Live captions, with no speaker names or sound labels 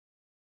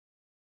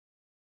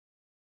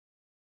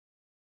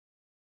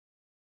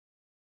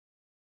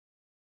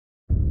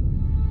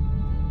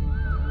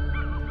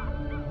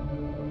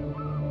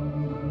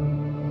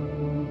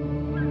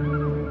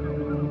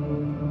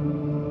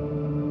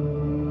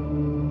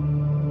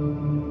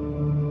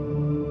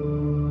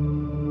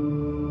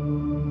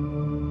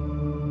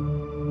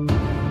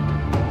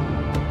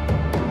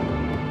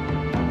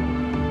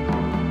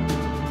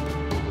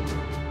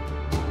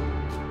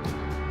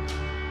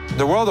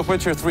world of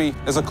Witcher 3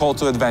 is a call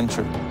to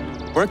adventure.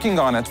 Working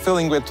on it,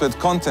 filling it with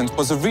content,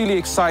 was a really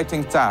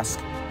exciting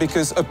task,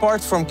 because apart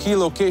from key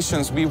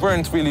locations, we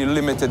weren't really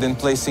limited in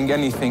placing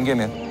anything in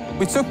it.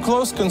 We took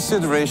close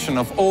consideration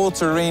of all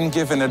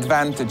terrain-given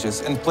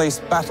advantages and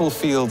placed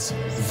battlefields,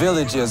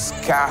 villages,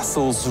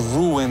 castles,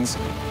 ruins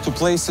to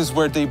places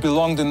where they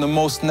belonged in the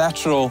most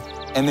natural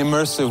and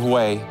immersive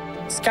way.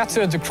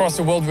 Scattered across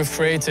the world we've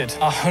created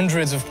are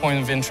hundreds of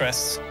points of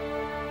interest.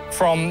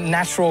 From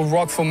natural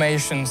rock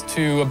formations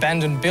to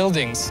abandoned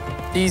buildings,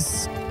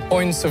 these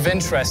points of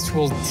interest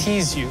will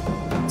tease you,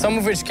 some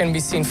of which can be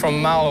seen from a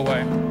mile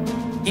away.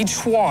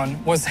 Each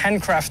one was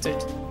handcrafted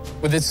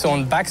with its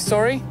own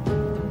backstory,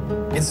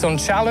 its own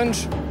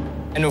challenge,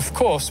 and of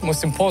course,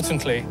 most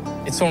importantly,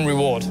 its own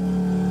reward.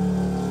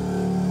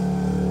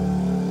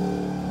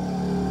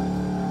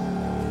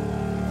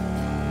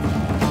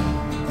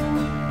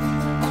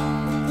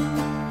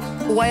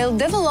 While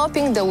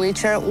developing The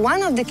Witcher,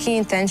 one of the key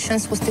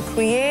intentions was to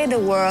create a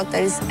world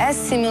that is as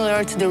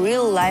similar to the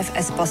real life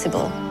as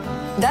possible.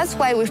 That's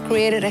why we've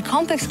created a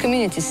complex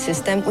community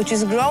system which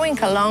is growing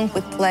along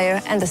with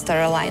player and the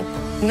storyline.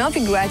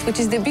 Novigrad, which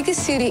is the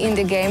biggest city in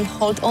the game,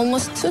 holds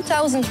almost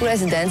 2,000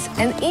 residents,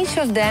 and each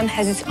of them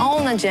has its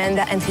own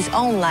agenda and his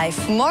own life.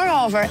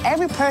 Moreover,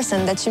 every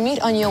person that you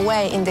meet on your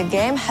way in the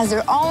game has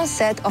their own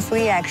set of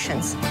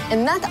reactions.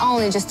 And not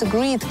only just to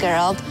greet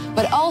Geralt,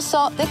 but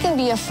also they can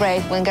be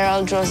afraid when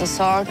Geralt draws a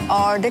sword,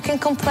 or they can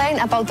complain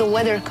about the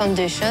weather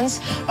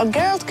conditions, or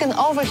Geralt can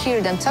overhear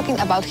them talking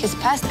about his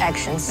past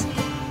actions.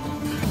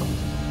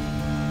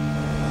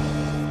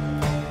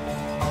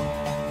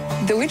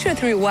 The Witcher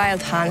 3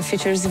 Wild Hunt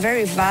features a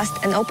very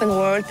vast and open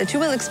world that you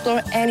will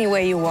explore any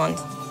way you want.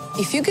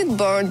 If you get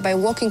bored by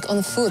walking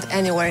on foot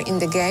anywhere in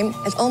the game,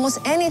 at almost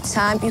any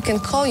time you can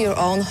call your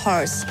own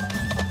horse.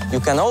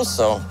 You can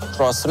also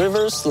cross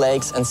rivers,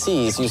 lakes, and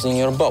seas using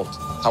your boat.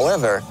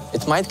 However,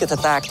 it might get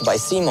attacked by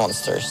sea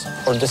monsters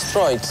or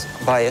destroyed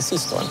by a sea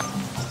storm.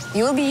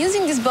 You will be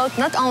using this boat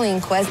not only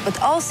in quests,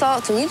 but also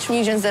to reach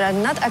regions that are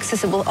not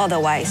accessible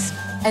otherwise.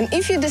 And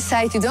if you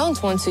decide you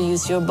don't want to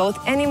use your boat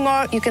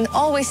anymore, you can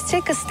always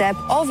take a step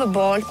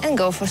overboard and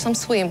go for some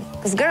swim,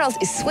 because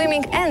Geralt is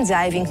swimming and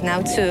diving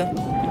now too.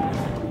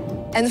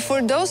 And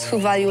for those who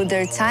value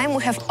their time,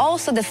 we have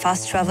also the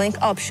fast traveling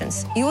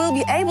options. You will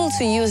be able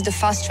to use the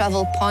fast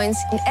travel points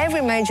in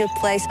every major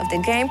place of the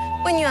game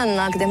when you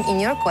unlock them in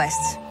your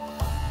quests.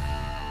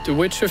 The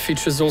Witcher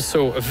features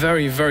also a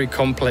very, very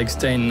complex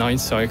day and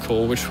night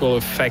cycle, which will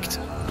affect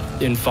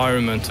the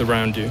environment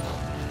around you.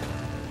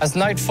 As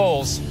night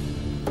falls,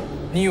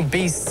 new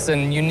beasts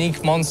and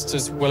unique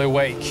monsters will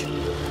awake.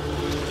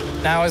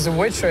 Now, as a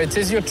Witcher, it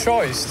is your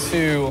choice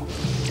to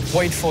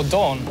wait for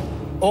dawn,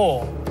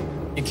 or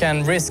you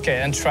can risk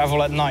it and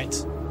travel at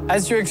night.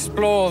 As you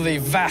explore the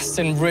vast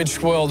and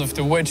rich world of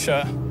The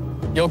Witcher,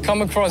 you'll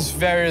come across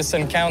various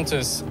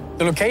encounters.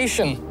 The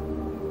location,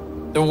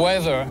 the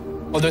weather,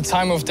 or the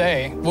time of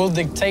day will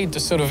dictate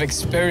the sort of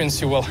experience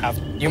you will have.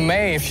 You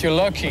may, if you're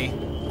lucky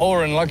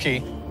or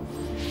unlucky,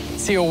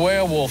 see a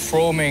werewolf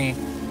roaming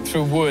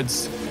through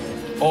woods,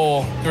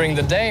 or during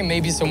the day,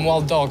 maybe some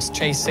wild dogs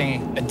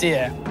chasing a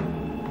deer.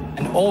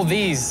 And all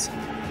these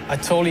are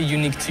totally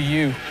unique to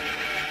you.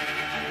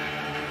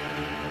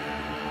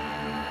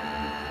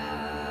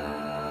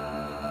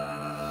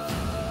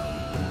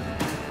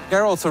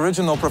 Geralt's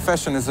original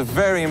profession is a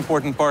very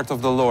important part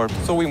of the lore,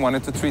 so we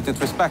wanted to treat it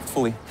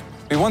respectfully.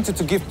 We wanted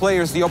to give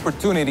players the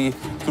opportunity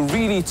to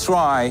really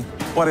try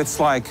what it's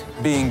like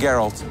being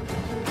Geralt.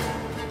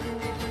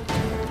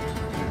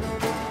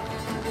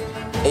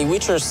 A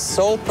Witcher's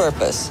sole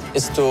purpose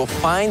is to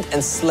find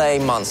and slay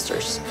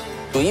monsters.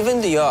 To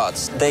even the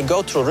odds, they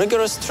go through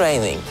rigorous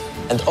training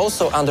and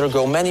also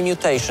undergo many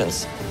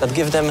mutations that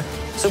give them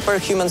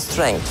superhuman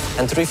strength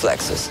and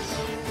reflexes.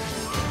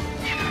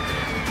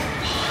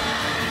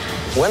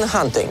 When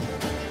hunting,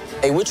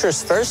 a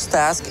Witcher's first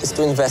task is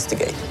to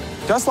investigate.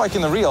 Just like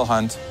in a real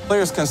hunt,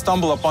 players can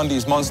stumble upon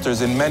these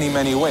monsters in many,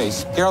 many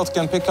ways. Geralt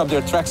can pick up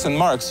their tracks and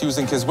marks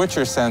using his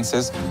Witcher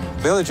senses.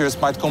 Villagers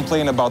might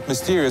complain about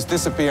mysterious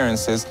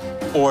disappearances,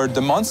 or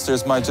the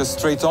monsters might just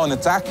straight on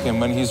attack him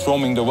when he's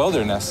roaming the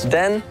wilderness.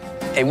 Then,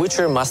 a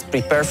Witcher must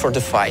prepare for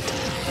the fight.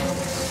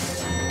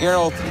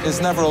 Geralt is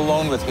never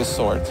alone with his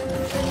sword.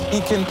 He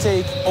can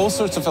take all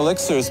sorts of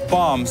elixirs,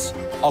 bombs,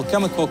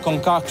 alchemical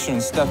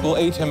concoctions that will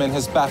aid him in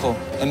his battle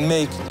and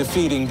make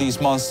defeating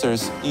these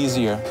monsters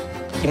easier.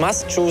 He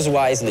must choose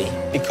wisely,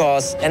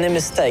 because any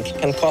mistake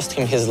can cost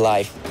him his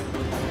life.